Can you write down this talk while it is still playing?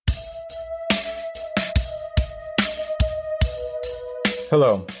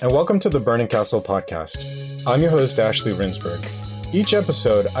Hello, and welcome to the Burning Castle podcast. I'm your host, Ashley Rinsberg. Each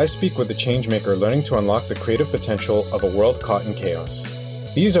episode, I speak with a changemaker learning to unlock the creative potential of a world caught in chaos.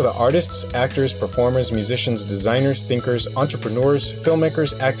 These are the artists, actors, performers, musicians, designers, thinkers, entrepreneurs,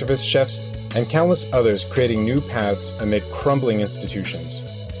 filmmakers, activists, chefs, and countless others creating new paths amid crumbling institutions.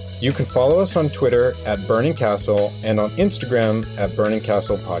 You can follow us on Twitter at Burning Castle and on Instagram at Burning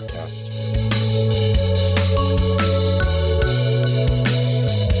Castle Podcast.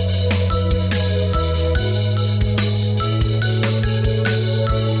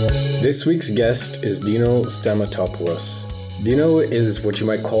 This week's guest is Dino Stamatopoulos. Dino is what you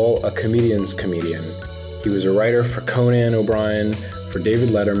might call a comedian's comedian. He was a writer for Conan O'Brien, for David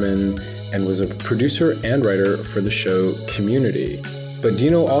Letterman, and was a producer and writer for the show Community. But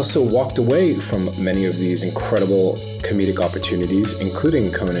Dino also walked away from many of these incredible comedic opportunities,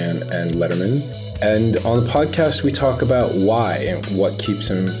 including Conan and Letterman. And on the podcast, we talk about why and what keeps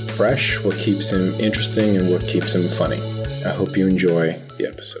him fresh, what keeps him interesting, and what keeps him funny. I hope you enjoy the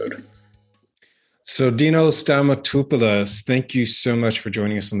episode. So Dino Stamatopoulos, thank you so much for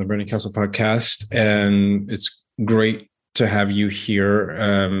joining us on the Burning Castle podcast. And it's great to have you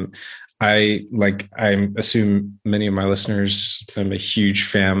here. I assume many of my listeners, I'm a huge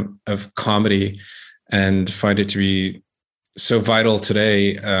fan of comedy and find it to be so vital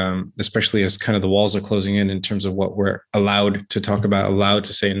today, especially as kind of the walls are closing in terms of what we're allowed to talk about, allowed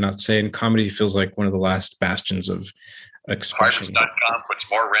to say and not say. And comedy feels like one of the last bastions of expression. Apartments.com puts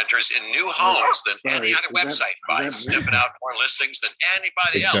more renters in new homes than any other website by sniffing out more listings than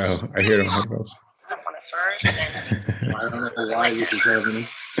anybody else. So I hear them. I don't know why this is happening.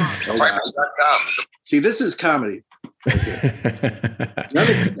 Apartments.com. See, this is comedy.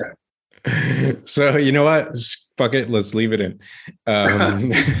 So you know what? Fuck it. Let's leave it in.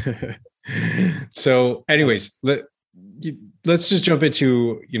 So anyways, let's just jump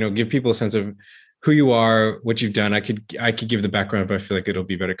into, give people a sense of who you are, what you've done. I could give the background, but I feel like it'll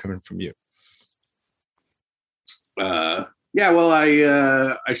be better coming from you. I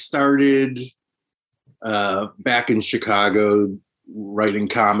started back in Chicago writing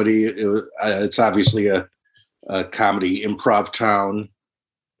comedy. It's obviously a comedy improv town,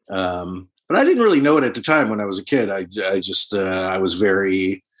 but I didn't really know it at the time when I was a kid. I was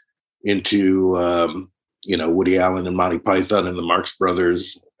very into Woody Allen and Monty Python and the Marx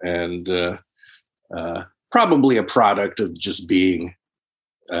Brothers, and probably a product of just being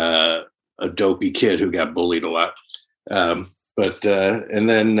a dopey kid who got bullied a lot. And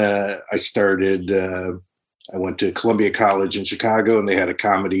then I started, I went to Columbia College in Chicago, and they had a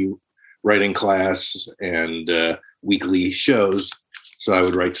comedy writing class and weekly shows. So I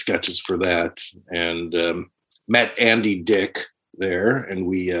would write sketches for that, and met Andy Dick there, and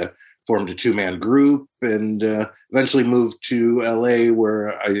we formed a two-man group, and eventually moved to LA,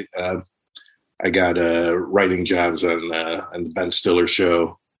 where I got writing jobs on the Ben Stiller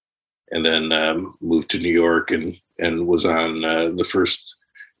show, and then moved to New York and was on the first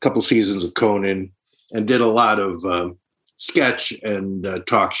couple seasons of Conan, and did a lot of sketch and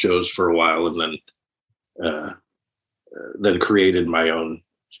talk shows for a while, and then created my own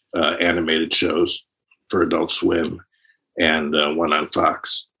animated shows for Adult Swim and one on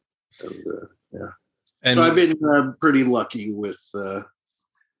Fox. And so I've been pretty lucky with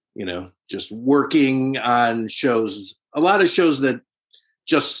just working on shows, a lot of shows that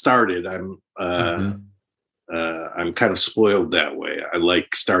just started. I'm kind of spoiled that way. I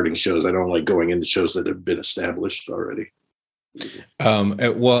like starting shows. I don't like going into shows that have been established already.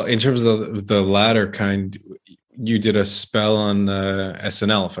 Well, in terms of the latter kind, you did a spell on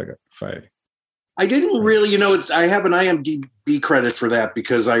SNL. I didn't really, I have an IMDb credit for that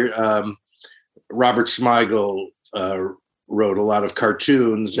because Robert Smigel wrote a lot of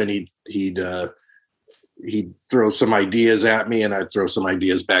cartoons, and he'd throw some ideas at me, and I'd throw some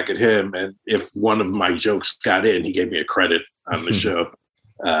ideas back at him. And if one of my jokes got in, he gave me a credit on the show.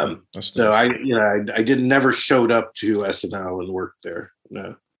 So I never showed up to SNL and worked there.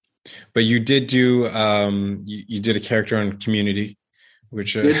 No, but you did do you did a character on Community,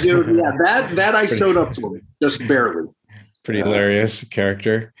 which that I showed up for, just barely. Pretty hilarious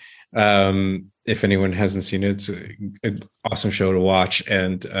character. If anyone hasn't seen it, it's an awesome show to watch,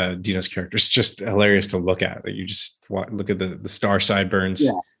 and Dino's character is just hilarious to look at. You just look at the star sideburns,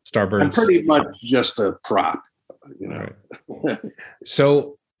 starburns. I'm pretty much just a prop, Right.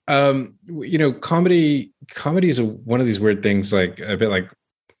 So, comedy is one of these weird things, like a bit like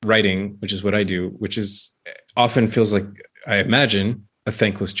writing, which is what I do, which is often feels like, I imagine, a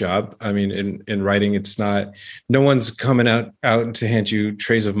thankless job. I mean, in writing, it's not, no one's coming out to hand you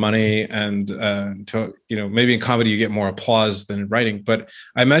trays of money, and to, you know, maybe in comedy you get more applause than in writing, but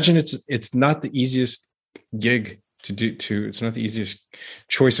I imagine it's not the easiest gig to do. It's not the easiest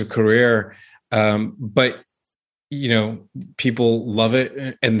choice of career, but you know, people love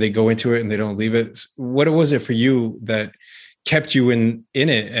it and they go into it and they don't leave it. What was it for you that kept you in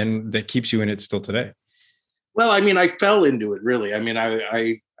it and that keeps you in it still today? Well, I mean, I fell into it, really. I mean, I've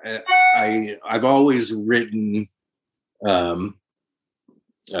always written, you know,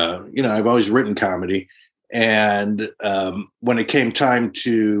 I've always written comedy, and when it came time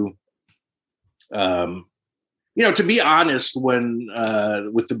to, you know, to be honest, when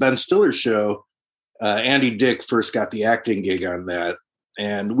with the Ben Stiller show, Andy Dick first got the acting gig on that,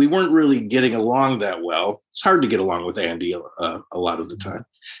 and we weren't really getting along that well. It's hard to get along with Andy a lot of the time.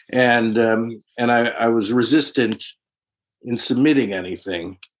 And I was resistant in submitting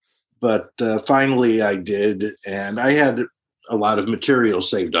anything, but finally I did. And I had a lot of material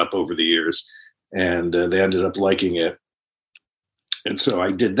saved up over the years, and they ended up liking it. And so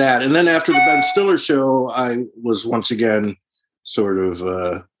I did that. And then after the Ben Stiller show, I was once again sort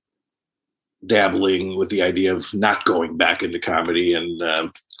of dabbling with the idea of not going back into comedy, and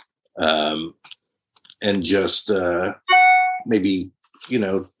just maybe, you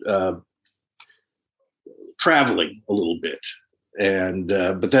know, traveling a little bit. And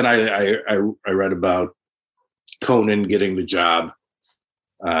but then I read about Conan getting the job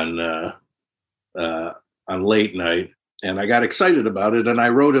on late night, and I got excited about it, and I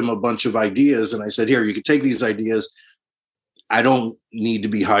wrote him a bunch of ideas, and I said, here, you can take these ideas. I don't need to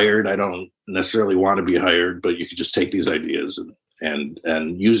be hired. I don't necessarily want to be hired, but you can just take these ideas and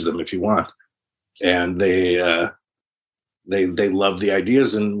use them if you want. And they loved the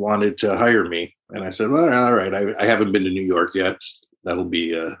ideas and wanted to hire me. And I said, well, all right. I haven't been to New York yet. That'll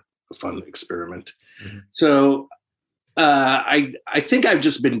be a fun experiment. Mm-hmm. So I think I've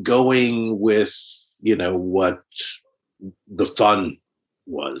just been going with, you know, what the fun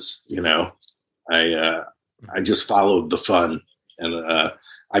was. You know, I just followed the fun, and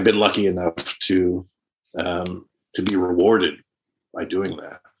I've been lucky enough to be rewarded by doing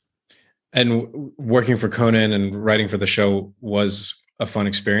that. And working for Conan and writing for the show was a fun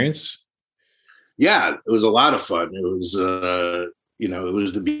experience. Yeah, it was a lot of fun. It was, you know, it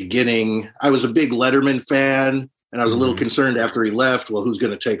was the beginning. I was a big Letterman fan, and I was a little concerned after he left. Well, who's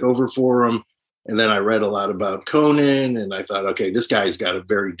going to take over for him? And then I read a lot about Conan, and I thought, okay, this guy's got a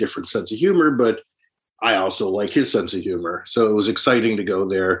very different sense of humor, but I also like his sense of humor. So it was exciting to go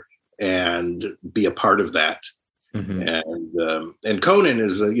there and be a part of that. Mm-hmm. And Conan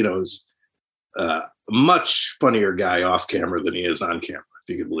is, you know, is a much funnier guy off camera than he is on camera, if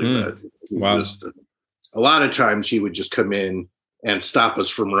you can believe that. Wow. Just, a lot of times he would just come in and stop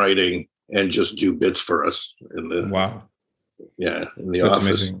us from writing and just do bits for us in the wow. Yeah, in the That's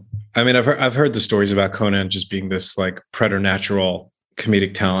office. Amazing. I mean, I've heard the stories about Conan just being this like preternatural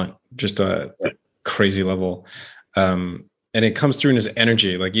comedic talent, just a crazy level, and it comes through in his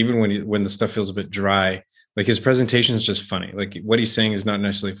energy. Like even when the stuff feels a bit dry, like his presentation is just funny. Like what he's saying is not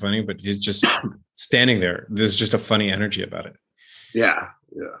necessarily funny, but he's just standing there. There's just a funny energy about it. Yeah.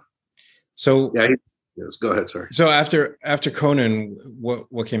 So yes, go ahead. Sorry. So after Conan,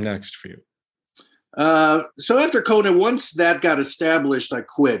 what came next for you? So after Conan, once that got established, I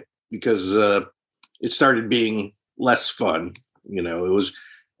quit because it started being less fun. You know, it was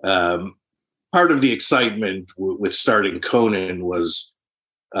part of the excitement with starting Conan was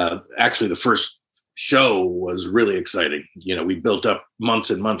actually the first show was really exciting. You know, we built up months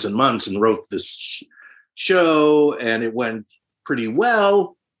and months and months and wrote this show, and it went pretty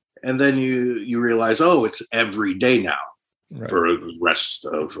well. And then you realize, oh, it's every day now for the rest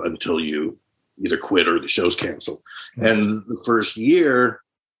of until you either quit or the show's canceled. And the first year,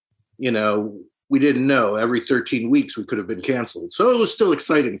 you know, we didn't know. Every 13 weeks we could have been canceled. So it was still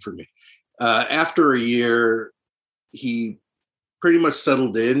exciting for me. After a year, he pretty much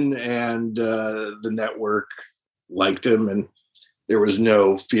settled in, and the network liked him, and there was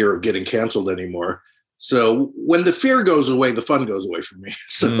no fear of getting canceled anymore. So when the fear goes away, the fun goes away from me.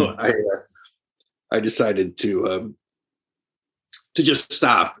 So I decided to just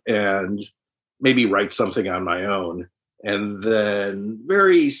stop and maybe write something on my own. And then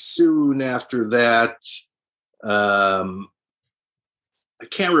very soon after that, I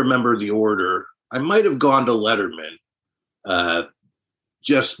can't remember the order. I might have gone to Letterman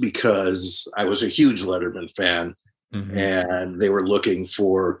just because I was a huge Letterman fan, and they were looking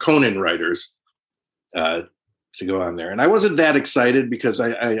for Conan writers to go on there. And I wasn't that excited because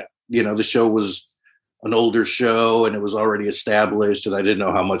I you know, the show was an older show and it was already established, and I didn't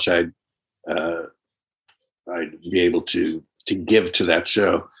know how much I'd be able to give to that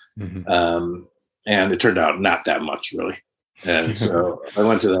show. Mm-hmm. And it turned out not that much, really. And so I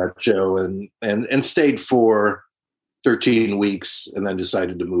went to that show and stayed for 13 weeks, and then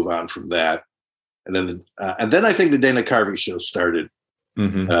decided to move on from that. And then I think the Dana Carvey show started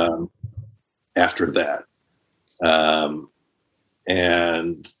after that.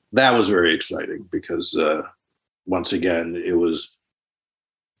 And that was very exciting because once again, it was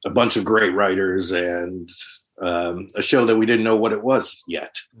a bunch of great writers and a show that we didn't know what it was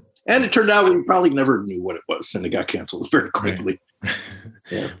yet. And it turned out we probably never knew what it was, and it got canceled very quickly. Right.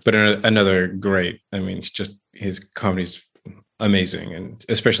 Yeah. But another great, I mean, just his comedy's amazing. And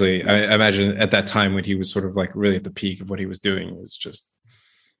especially, I imagine at that time when he was sort of like really at the peak of what he was doing, it was just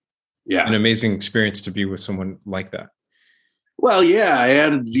an amazing experience to be with someone like that. Well, yeah.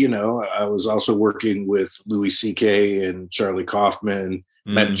 And, I was also working with Louis C.K. and Charlie Kaufman,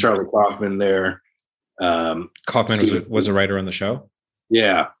 met Charlie Kaufman there. Kaufman was a writer on the show?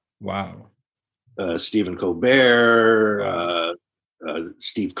 Yeah. Wow. Stephen Colbert,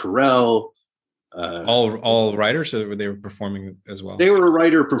 Steve Carell. All writers, or they were performing as well? They were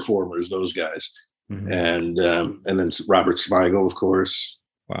writer performers, those guys. Mm-hmm. And then Robert Smigel, of course.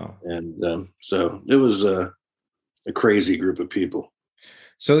 Wow. And so it was a crazy group of people.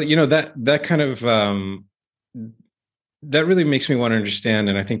 So, that kind of that really makes me want to understand,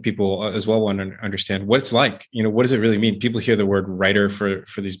 and I think people as well want to understand what it's like. What does it really mean? People hear the word writer for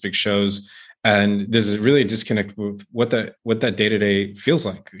these big shows, and there's really a disconnect with what that day-to-day feels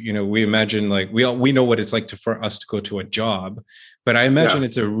like. We imagine like we know what it's like for us to go to a job, but I imagine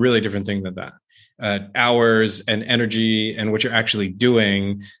it's a really different thing than that. Hours and energy and what you're actually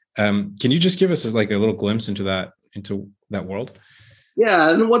doing. Can you just give us like a little glimpse into that world? Yeah,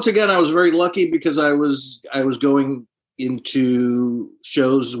 and once again, I was very lucky because I was going into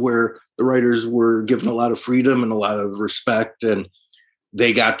shows where the writers were given a lot of freedom and a lot of respect, and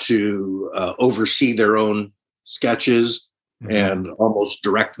they got to oversee their own sketches and almost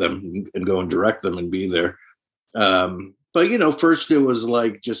direct them and go and direct them and be there. But, first it was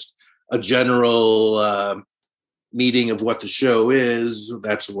like just a general meeting of what the show is.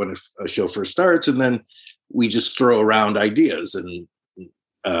 That's when a show first starts. And then we just throw around ideas, and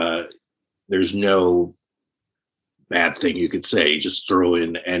there's no bad thing you could say. Just throw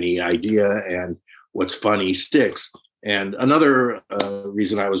in any idea, and what's funny sticks. And another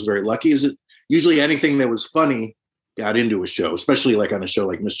reason I was very lucky is that usually anything that was funny got into a show, especially like on a show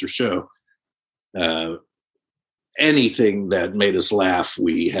like Mr. Show. Anything that made us laugh,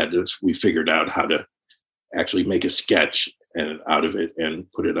 we figured out how to actually make a sketch out of it and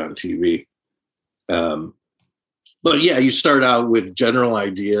put it on TV. But yeah, you start out with general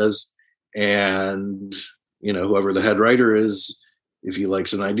ideas, and whoever the head writer is, if he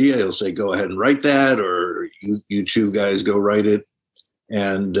likes an idea, he'll say, go ahead and write that, or you two guys go write it.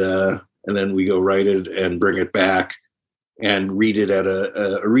 And then we go write it and bring it back and read it at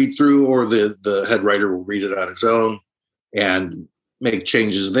a read through, or the head writer will read it on his own and make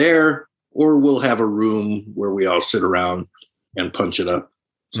changes there, or we'll have a room where we all sit around and punch it up,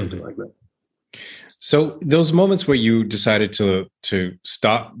 something like that. So those moments where you decided to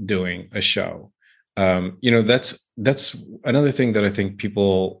stop doing a show, that's another thing that I think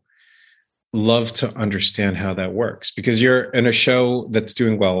people love to understand how that works, because you're in a show that's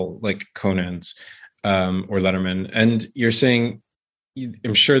doing well, like Conan's or Letterman, and you're saying,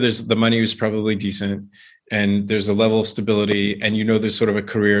 I'm sure the money is probably decent, and there's a level of stability, and there's sort of a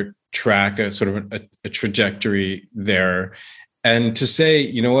career track, a sort of a trajectory there. And to say,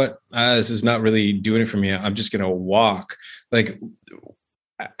 you know what, this is not really doing it for me, I'm just going to walk. Like,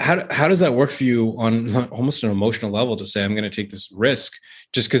 how does that work for you on almost an emotional level, to say, I'm going to take this risk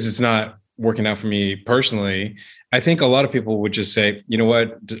just because it's not working out for me personally? I think a lot of people would just say, you know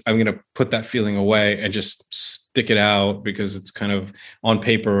what, I'm going to put that feeling away and just stick it out because it's kind of on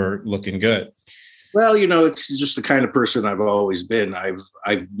paper looking good. Well, it's just the kind of person I've always been. I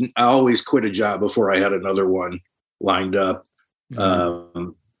always quit a job before I had another one lined up.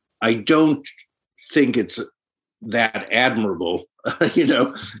 I don't think it's that admirable.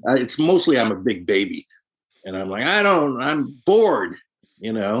 It's mostly I'm a big baby, and I'm like, I'm bored,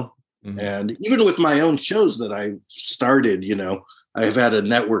 and even with my own shows that I've started, I've had a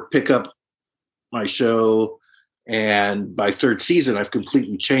network pick up my show, and by third season, I've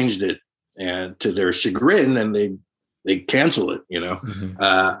completely changed it, and to their chagrin, and they cancel it.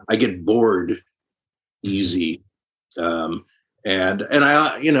 I get bored easy. And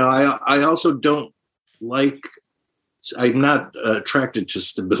I also don't like, I'm not attracted to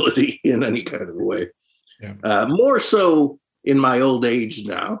stability in any kind of way. More so in my old age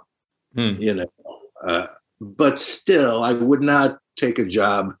now, you know, but still, I would not take a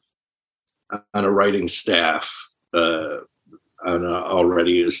job on a writing staff on an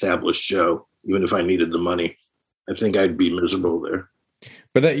already established show, even if I needed the money. I think I'd be miserable there.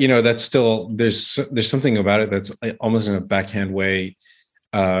 But that, you know, that's still, there's something about it that's almost in a backhand way.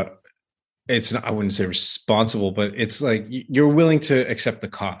 It's not, I wouldn't say responsible, but it's like you're willing to accept the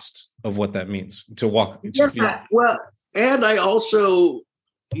cost of what that means to walk. Yeah, well, and I also,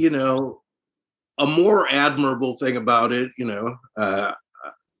 you know, a more admirable thing about it, you know,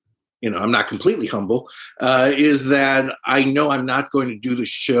 I'm not completely humble, is that I know I'm not going to do the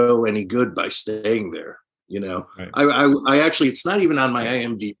show any good by staying there. You know, right. I actually, it's not even on my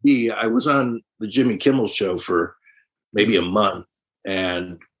IMDb. I was on the Jimmy Kimmel Show for maybe a month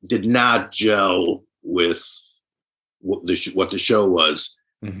and did not gel with what the show was.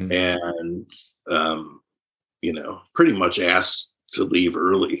 Mm-hmm. And, you know, pretty much asked to leave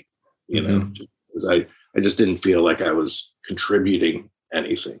early, you know, because I just didn't feel like I was contributing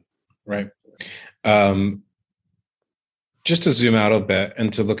anything. Right. Just to zoom out a bit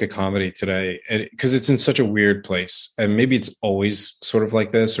and to look at comedy today, because it's in such a weird place, and maybe it's always sort of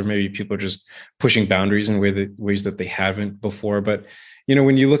like this, or maybe people are just pushing boundaries in ways that they haven't before. But, you know,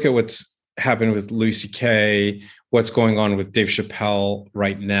 when you look at what's happened with Louis C.K., what's going on with Dave Chappelle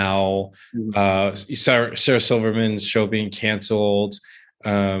right now, Sarah Silverman's show being canceled,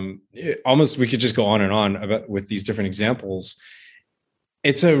 almost we could just go on and on about with these different examples.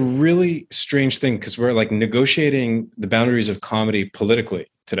 It's a really strange thing because we're like negotiating the boundaries of comedy politically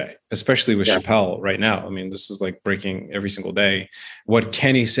today, especially with Chappelle right now. I mean, this is like breaking every single day. What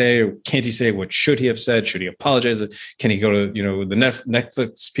can he say? Or can't he say? What should he have said? Should he apologize? Can he go to, you know, the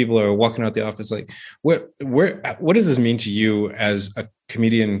Netflix people are walking out the office? Like, what does this mean to you as a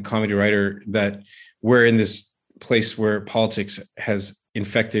comedian, comedy writer, that we're in this place where politics has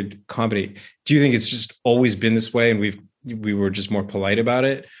infected comedy? Do you think it's just always been this way and we were just more polite about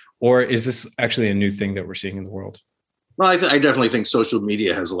it? Or is this actually a new thing that we're seeing in the world? Well, I definitely think social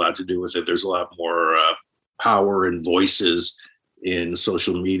media has a lot to do with it. There's a lot more power and voices in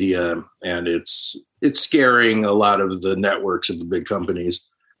social media, and it's scaring a lot of the networks of the big companies.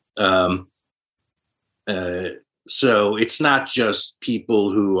 So it's not just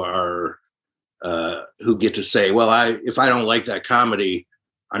people who are who get to say, well, if I don't like that comedy,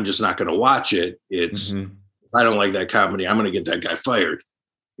 I'm just not going to watch it. It's if I don't like that comedy, I'm going to get that guy fired,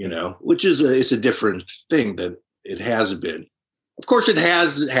 you know, which is it's a different thing that it has been. Of course, it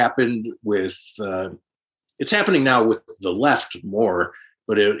has happened with, it's happening now with the left more,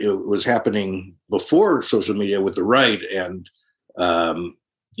 but it was happening before social media with the right and,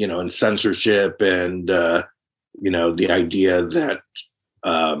 you know, and censorship and, you know, the idea that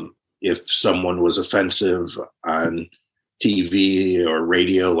if someone was offensive on TV or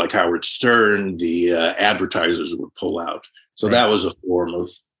radio, like Howard Stern, the advertisers would pull out. So that was a form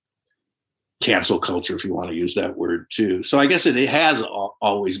of cancel culture, if you want to use that word too. So I guess it has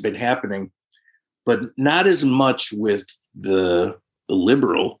always been happening, but not as much with the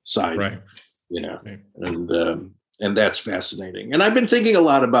liberal side, right? You know, and that's fascinating. And I've been thinking a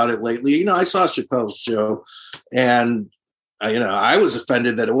lot about it lately. You know, I saw Chappelle's show, and you know, I was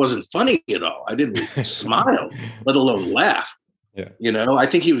offended that it wasn't funny at all. I didn't smile, let alone laugh. Yeah. You know, I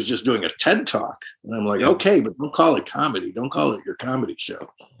think he was just doing a TED talk. And I'm like, okay, but don't call it comedy. Don't call it your comedy show.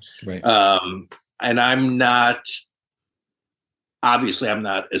 Right. And I'm not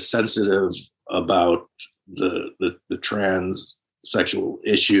as sensitive about the transsexual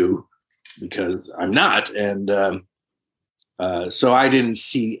issue because I'm not. And so I didn't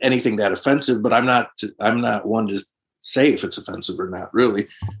see anything that offensive, but I'm not one to say if it's offensive or not, really,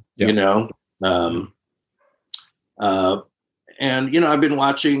 you know. And, you know, I've been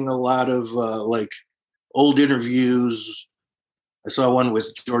watching a lot of like old interviews. I saw one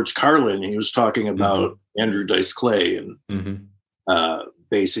with George Carlin. He was talking about Andrew Dice Clay and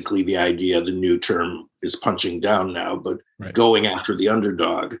basically the idea, the new term is punching down now, but going after the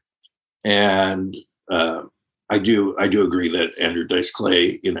underdog. And I do agree that Andrew Dice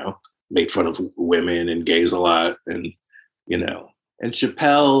Clay, you know, made fun of women and gays a lot. And, you know, and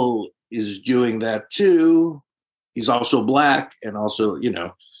Chappelle is doing that too. He's also Black and also, you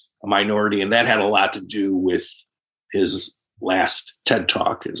know, a minority. And that had a lot to do with his last TED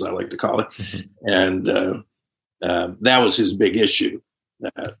Talk, as I like to call it. And that was his big issue,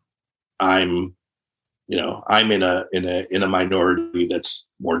 that I'm in a minority that's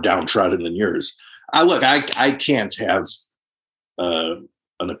more downtrodden than yours. I can't have an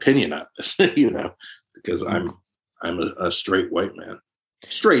opinion on this, you know, because I'm a straight white man,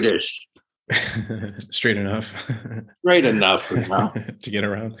 straight-ish. Straight enough. Great enough for now. To get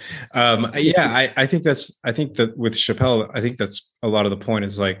around. I think that with Chappelle, I think that's a lot of the point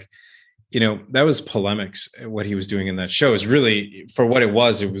is like, that was polemics. What he was doing in that show is really, for what it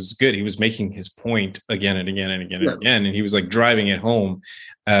was good. He was making his point again and again and again and again, and he was like driving it home.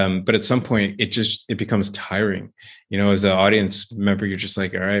 But at some point it becomes tiring, as an audience member. You're just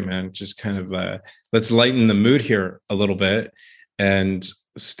like, all right, man, just kind of, let's lighten the mood here a little bit and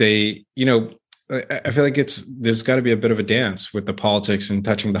stay, I feel like there's got to be a bit of a dance with the politics and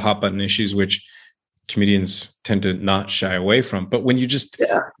touching the hot button issues, which comedians tend to not shy away from. But when you just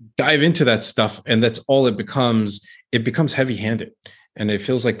dive into that stuff and that's all it becomes heavy handed. And it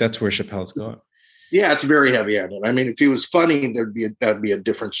feels like that's where Chappelle's going. Yeah, it's very heavy handed. I mean, if he was funny, that'd be a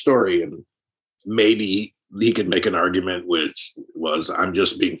different story. And maybe he could make an argument, which was, I'm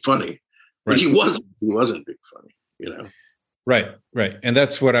just being funny. But he wasn't being funny, Right. And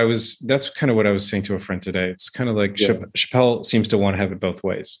that's kind of what I was saying to a friend today. It's kind of like Chappelle seems to want to have it both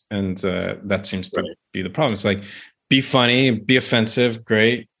ways. And that seems to be the problem. It's like, be funny, be offensive,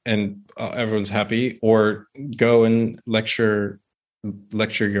 great, and everyone's happy, or go and lecture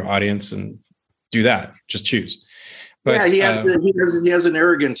your audience and do that. Just choose. But he has an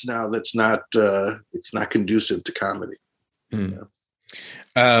arrogance now that's not it's not conducive to comedy. And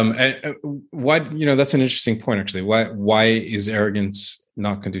why, that's an interesting point, actually. Why is arrogance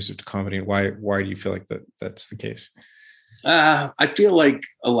not conducive to comedy, and why do you feel like that's the case? I feel like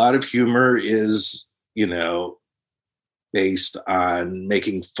a lot of humor is, based on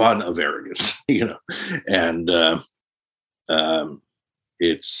making fun of arrogance, and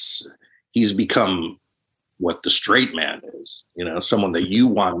he's become what the straight man is, someone that you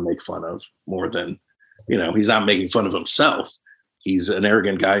want to make fun of more than, he's not making fun of himself. He's an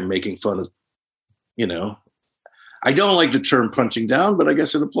arrogant guy making fun of, I don't like the term punching down, but I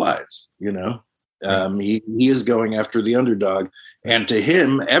guess it applies, he is going after the underdog, and to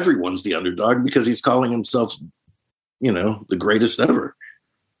him, everyone's the underdog because he's calling himself, the greatest ever.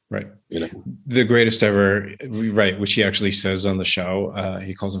 Right. The greatest ever. Right. Which he actually says on the show.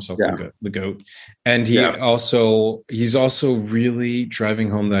 He calls himself the GOAT. And he's also really driving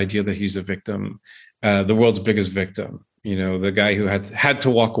home the idea that he's a victim, the world's biggest victim. The guy who had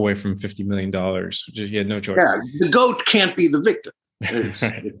to walk away from $50 million. He had no choice. Yeah, the GOAT can't be the victim.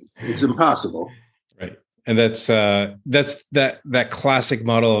 It's impossible. Right. And that's that classic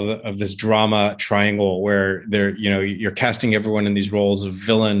model of this drama triangle where you're casting everyone in these roles of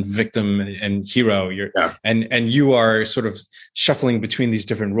villain, victim, and hero. And you are sort of shuffling between these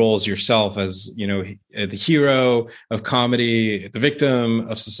different roles yourself as, the hero of comedy, the victim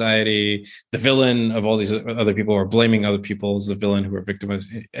of society, the villain of all these other people, or blaming other people as the villain who are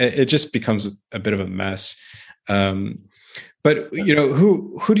victimized. It just becomes a bit of a mess. But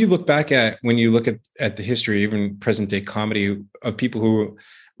who do you look back at when you look at the history, even present day comedy, of people who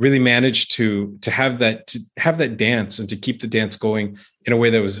really managed to have that dance and to keep the dance going in a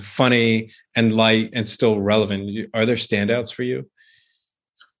way that was funny and light and still relevant? Are there standouts for you?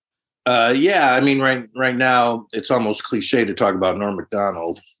 I mean, right now it's almost cliche to talk about Norm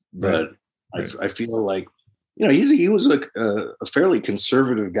Macdonald, but I feel like he was a fairly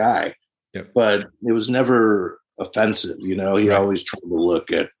conservative guy, but it was never offensive. He always tried to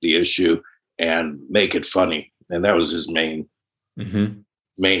look at the issue and make it funny, and that was his main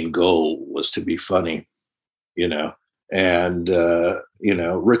goal, was to be funny. And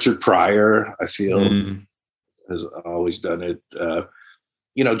Richard Pryor, I feel, has always done it.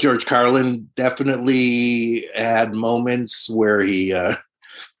 George Carlin definitely had moments where he got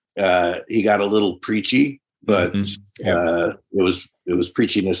a little preachy, but it was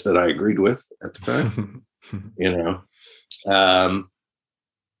preachiness that I agreed with at the time.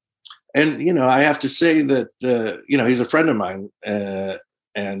 And I have to say that he's a friend of mine,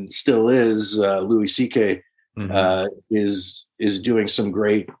 and still is. Louis C.K. Is doing some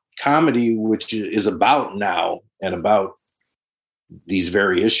great comedy, which is about now and about these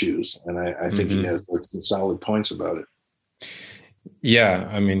very issues, and I think he has some solid points about it. Yeah,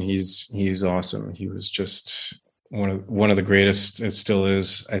 I mean, he's awesome. He was just one of the greatest. It still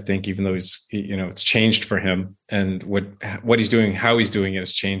is, I think, even though it's changed for him, and what he's doing, how he's doing it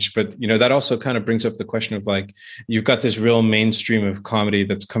has changed. But that also kind of brings up the question of, like, you've got this real mainstream of comedy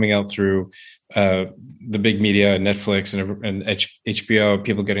that's coming out through the big media, Netflix and HBO,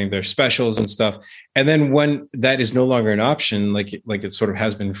 people getting their specials and stuff. And then when that is no longer an option, like it sort of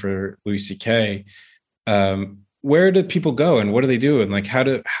has been for Louis C.K., where do people go, and what do they do? And like,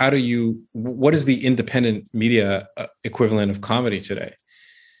 what is the independent media equivalent of comedy today?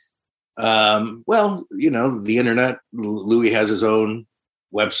 Well, the internet. Louis has his own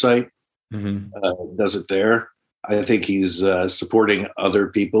website. does it there. I think he's supporting other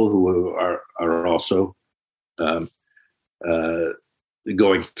people who are also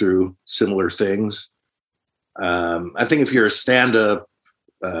going through similar things. I think if you're a stand-up,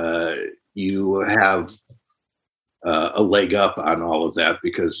 you have a leg up on all of that,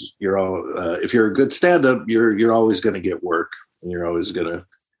 because if you're a good stand-up, you're always going to get work, and you're always going to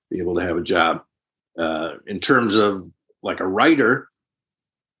be able to have a job. In terms of like a writer,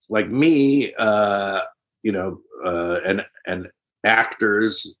 like me, and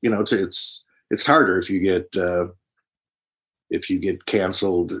actors, it's harder if you get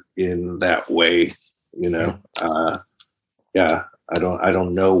canceled in that way. I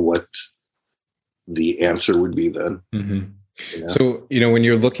don't know what the answer would be then. So, when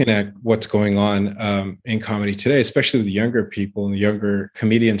you're looking at what's going on in comedy today, especially with the younger people and the younger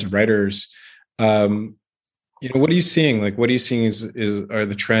comedians and writers, what are you seeing? Like, what are you seeing are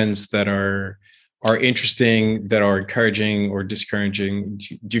the trends that are interesting, that are encouraging or discouraging?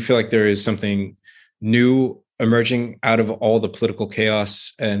 Do you feel like there is something new emerging out of all the political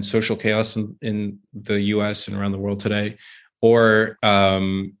chaos and social chaos in the US and around the world today? Or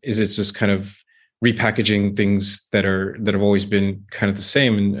is it just kind of repackaging things that have always been kind of the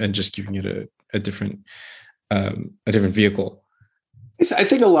same and just giving it a different vehicle? I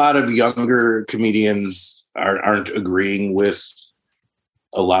think a lot of younger comedians aren't agreeing with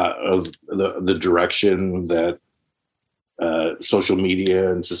a lot of the direction that social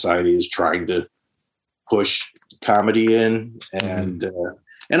media and society is trying to push comedy in, and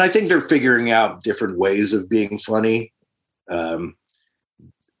I think they're figuring out different ways of being funny, and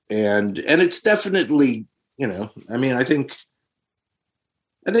it's definitely, I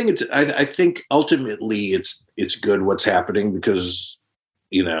think ultimately it's good what's happening, because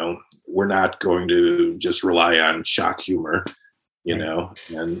we're not going to just rely on shock humor,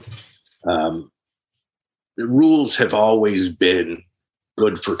 and the rules have always been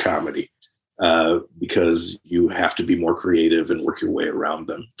good for comedy, because you have to be more creative and work your way around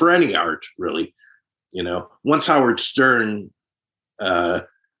them for any art, really. Once Howard Stern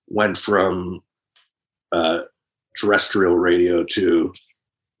went from terrestrial radio to,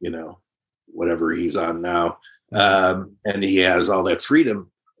 whatever he's on now, and he has all that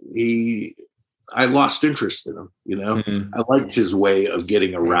freedom, I lost interest in him. I liked his way of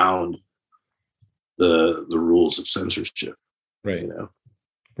getting around the rules of censorship. Right.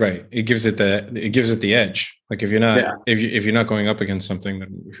 Right. It gives it the edge. Like if you're not going up against something,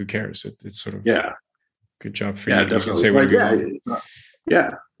 then who cares? It's sort of good job for you. Definitely. You can say whatever you want.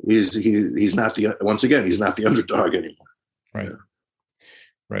 Yeah. He's not he's not the underdog anymore. Right. Yeah.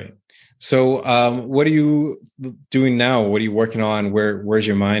 Right. So what are you doing now? What are you working on? Where's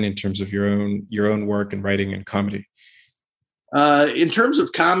your mind in terms of your own work and writing and comedy? In terms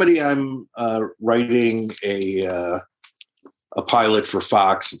of comedy, I'm writing a pilot for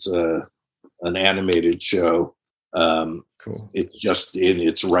Fox. It's an animated show. Cool. It's just in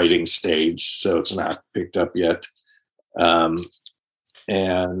its writing stage, so it's not picked up yet. And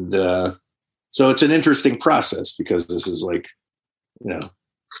so it's an interesting process, because this is like,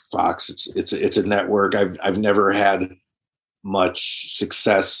 Fox. It's a network. I've never had much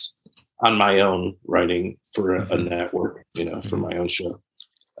success on my own writing for a network, for my own show.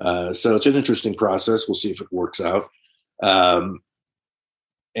 So it's an interesting process. We'll see if it works out.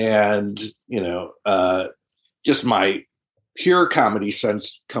 And just my pure comedy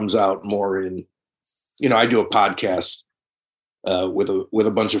sense comes out more in, I do a podcast with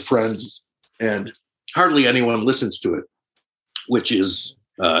a bunch of friends, and hardly anyone listens to it, which is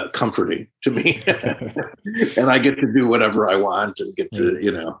comforting to me. And I get to do whatever I want, and get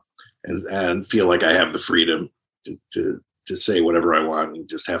to, and feel like I have the freedom to say whatever I want and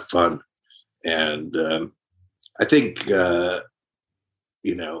just have fun. And I think,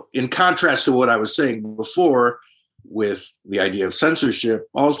 in contrast to what I was saying before with the idea of censorship,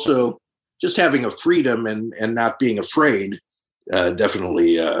 also just having a freedom and not being afraid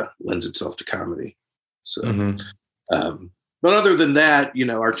definitely lends itself to comedy. So, but other than that,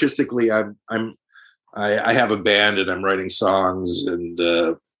 artistically, I have a band, and I'm writing songs and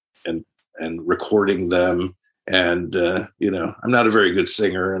recording them. And, I'm not a very good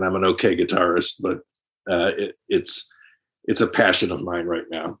singer, and I'm an okay guitarist, but it's a passion of mine right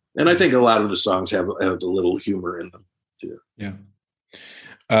now. And I think a lot of the songs have a little humor in them too. Yeah.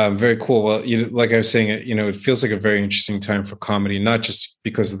 Very cool. Well, like I was saying, it feels like a very interesting time for comedy, not just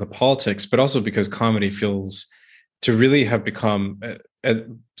because of the politics, but also because comedy feels to really have become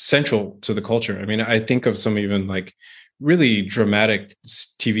central to the culture. I mean, I think of some even like really dramatic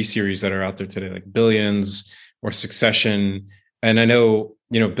TV series that are out there today, like Billions or Succession, And I know,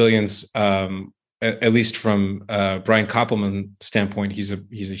 Billions, at least from Brian Koppelman's standpoint, he's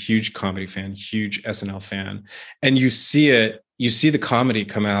a huge comedy fan, huge SNL fan, and you see the comedy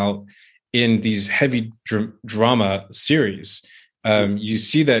come out in these heavy drama series. You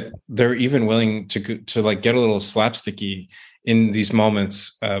see that they're even willing to like get a little slapsticky in these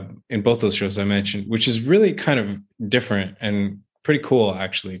moments in both those shows I mentioned, which is really kind of different and pretty cool,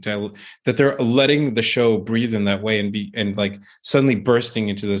 actually, that they're letting the show breathe in that way and like suddenly bursting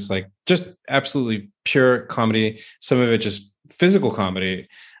into this like just absolutely pure comedy, some of it just physical comedy.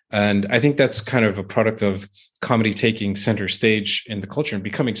 And I think that's kind of a product of comedy taking center stage in the culture and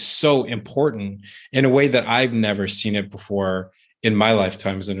becoming so important in a way that I've never seen it before in my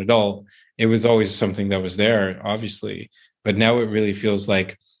lifetime as an adult. It was always something that was there, obviously, but now it really feels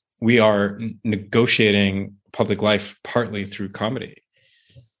like we are negotiating public life partly through comedy.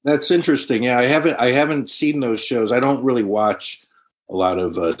 That's interesting. Yeah, I haven't seen those shows. I don't really watch a lot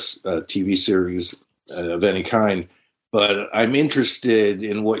of TV series of any kind, but I'm interested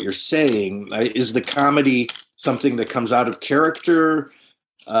in what you're saying. Is the comedy something that comes out of character?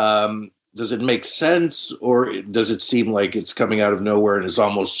 Does it make sense, or does it seem like it's coming out of nowhere and is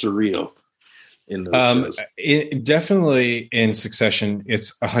almost surreal in those shows? Definitely in Succession,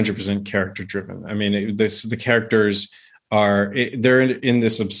 it's 100% character driven. I mean, the characters they're in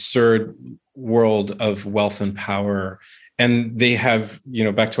this absurd world of wealth and power, and they have,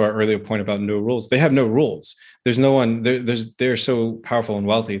 back to our earlier point about no rules. They have no rules. There's no one. They're so powerful and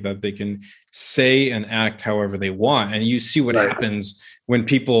wealthy that they can say and act however they want, and you see what happens when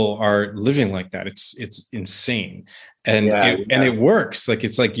people are living like that. It's insane. And it works. Like,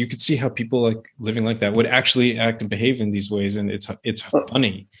 it's like you could see how people like living like that would actually act and behave in these ways, and it's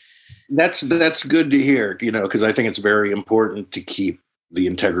funny. That's good to hear, because I think it's very important to keep the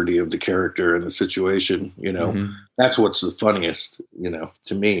integrity of the character and the situation. That's what's the funniest,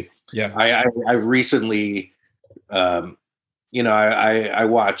 to me. Yeah, I've recently, I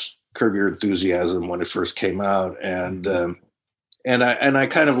watched Curb Your Enthusiasm when it first came out, and I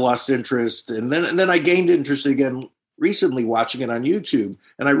kind of lost interest, and then I gained interest again recently watching it on YouTube,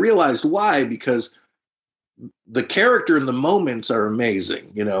 and I realized why, because the character and the moments are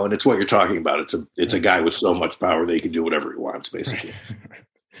amazing, and it's what you're talking about. It's a guy with so much power that he can do whatever he wants, basically.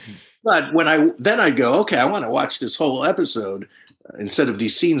 But when I'd go, okay, I want to watch this whole episode instead of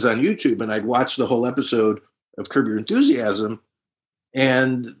these scenes on YouTube, and I'd watch the whole episode of Curb Your Enthusiasm,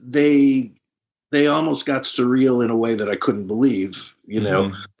 and they almost got surreal in a way that I couldn't believe,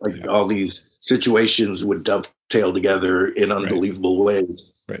 like all these situations would dovetail together in unbelievable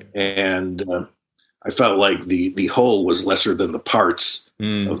ways. Right. And I felt like the whole was lesser than the parts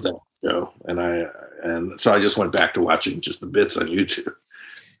of that show. And so I just went back to watching just the bits on YouTube.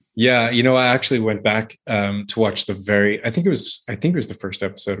 Yeah. I actually went back to watch I think it was the first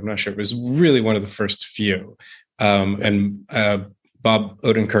episode. I'm not sure. It was really one of the first few. And Bob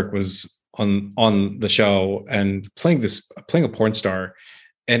Odenkirk was on the show and playing a porn star,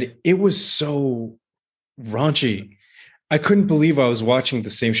 and it was so raunchy. I couldn't believe I was watching the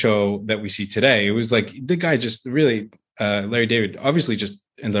same show that we see today. It was like the guy just really, Larry David, obviously just,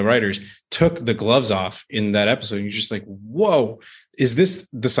 and the writers took the gloves off in that episode. And you're just like, whoa, is this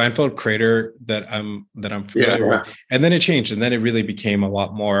the Seinfeld creator that I'm familiar with? And then it changed, and then it really became a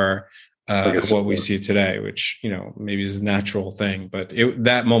lot more what we see today, which, maybe is a natural thing, but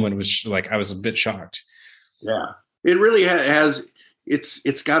that moment was like, I was a bit shocked. Yeah, it really has.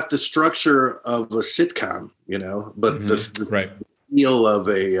 It's got the structure of a sitcom, but the feel of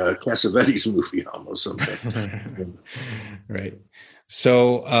a Cassavetes movie almost something. Right.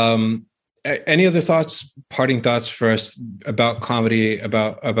 So, any other thoughts, parting thoughts for us about comedy,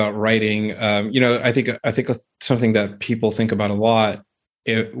 about writing? I think something that people think about a lot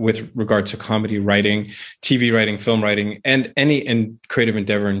with regard to comedy writing, TV writing, film writing, and any creative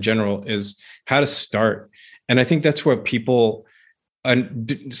endeavor in general is how to start. And I think that's where people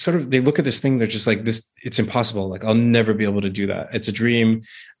they look at this thing, they're just like, this, it's impossible. Like, I'll never be able to do that. It's a dream.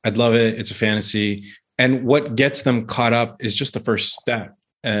 I'd love it. It's a fantasy. And what gets them caught up is just the first step,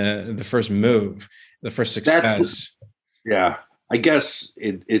 the first move, the first success. I guess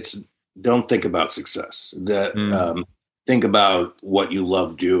it's don't think about success. Think about what you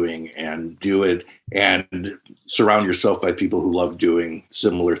love doing and do it, and surround yourself by people who love doing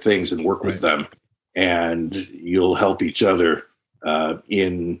similar things and work with them, and you'll help each other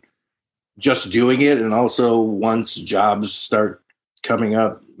in just doing it. And also, once jobs start coming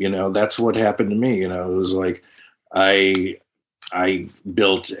up, that's what happened to me. It was like I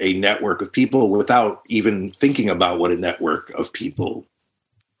built a network of people without even thinking about what a network of people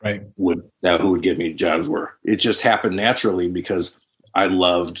right, who would give me jobs were. It just happened naturally because I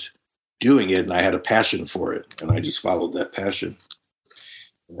loved doing it and I had a passion for it, and I just followed that passion.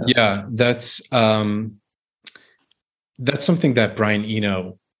 Yeah, that's something that Brian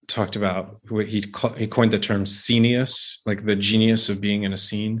Eno talked about. He coined the term scenius, like the genius of being in a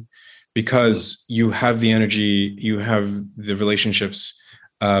scene, because you have the energy, you have the relationships,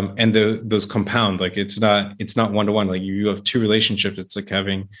 and those compound. Like it's not one-to-one. Like you have two relationships. It's like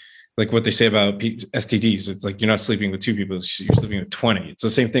having, like what they say about STDs. It's like you're not sleeping with two people, you're sleeping with 20. It's the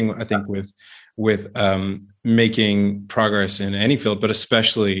same thing, I think, with making progress in any field, but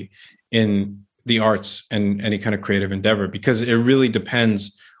especially in the arts and any kind of creative endeavor, because it really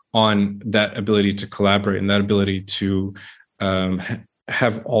depends on that ability to collaborate and that ability to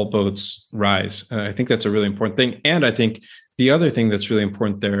have all boats rise. And I think that's a really important thing. And I think the other thing that's really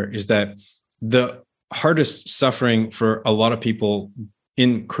important there is that the hardest suffering for a lot of people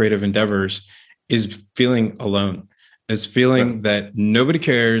in creative endeavors is feeling alone, is feeling that nobody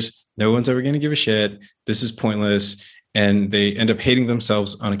cares, no one's ever going to give a shit, this is pointless, and they end up hating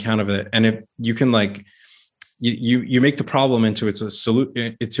themselves on account of it. And if you can, like, you make the problem into its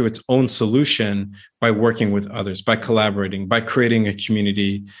own solution by working with others, by collaborating, by creating a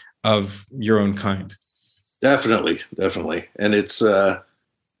community of your own kind. Definitely. And it's if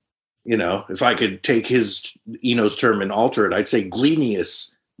I could take Eno's term and alter it, I'd say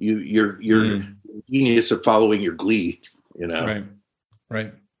gleenius. You're genius of following your glee. Right.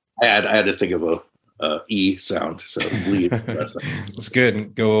 I had to think of a E sound, so glee. That's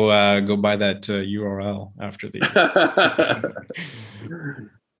good. Go buy that URL after the.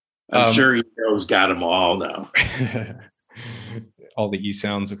 I'm sure Eno's got them all now. All the E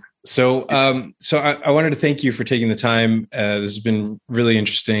sounds. So I wanted to thank you for taking the time. This has been really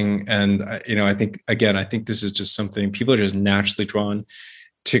interesting, and I think this is just something people are just naturally drawn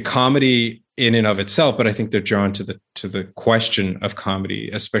to comedy in and of itself, but I think they're drawn to the question of comedy,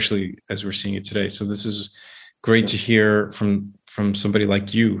 especially as we're seeing it today. So this is great to hear from somebody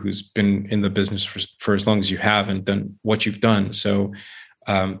like you who's been in the business for as long as you have and done what you've done. So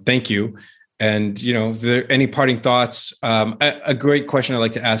thank you. And, if there are any parting thoughts, a great question I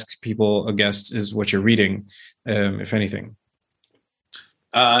like to ask people, guests, is what you're reading, if anything.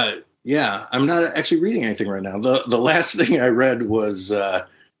 Yeah, I'm not actually reading anything right now. The last thing I read was that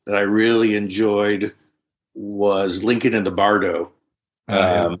I really enjoyed was Lincoln in the Bardo.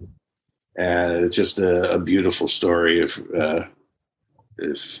 And it's just a beautiful story if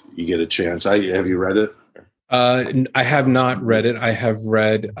you get a chance. Have you read it? I have not read it. I have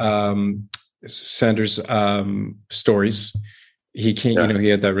read Sanders' stories. He can't, he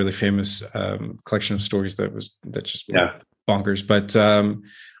had that really famous collection of stories that just bonkers. But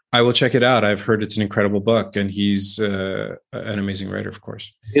I will check it out. I've heard it's an incredible book, and he's an amazing writer, of course.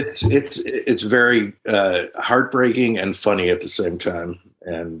 It's very heartbreaking and funny at the same time.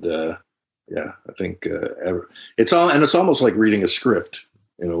 And I think it's almost like reading a script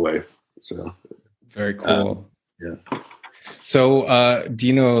in a way. So very cool. So,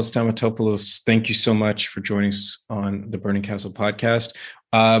 Dino Stamatopoulos, thank you so much for joining us on the Burning Castle podcast.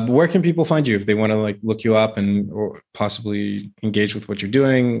 Where can people find you if they want to look you up or possibly engage with what you're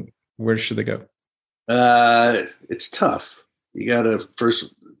doing? Where should they go? It's tough. You got to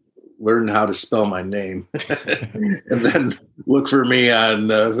first learn how to spell my name, and then look for me on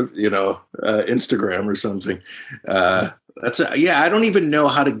Instagram or something. I don't even know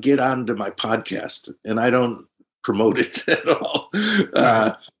how to get onto my podcast, and I don't promote it at all.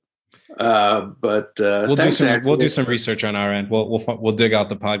 But we'll do some research on our end. We'll dig out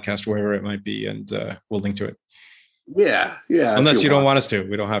the podcast wherever it might be, and we'll link to it. Yeah. Unless you don't want us to,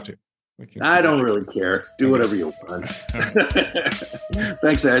 we don't have to. I don't really care. Do whatever you want.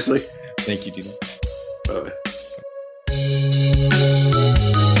 Thanks, Ashley. Thank you, Dino. Bye.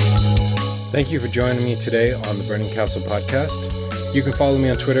 Thank you for joining me today on the Burning Castle podcast. You can follow me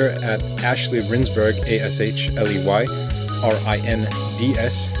on Twitter at Ashley Rindsberg, ASHLEY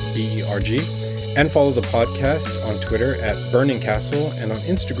RINDSBERG, and follow the podcast on Twitter at Burning Castle and on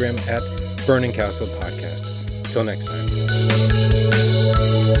Instagram at Burning Castle Podcast. Till next time.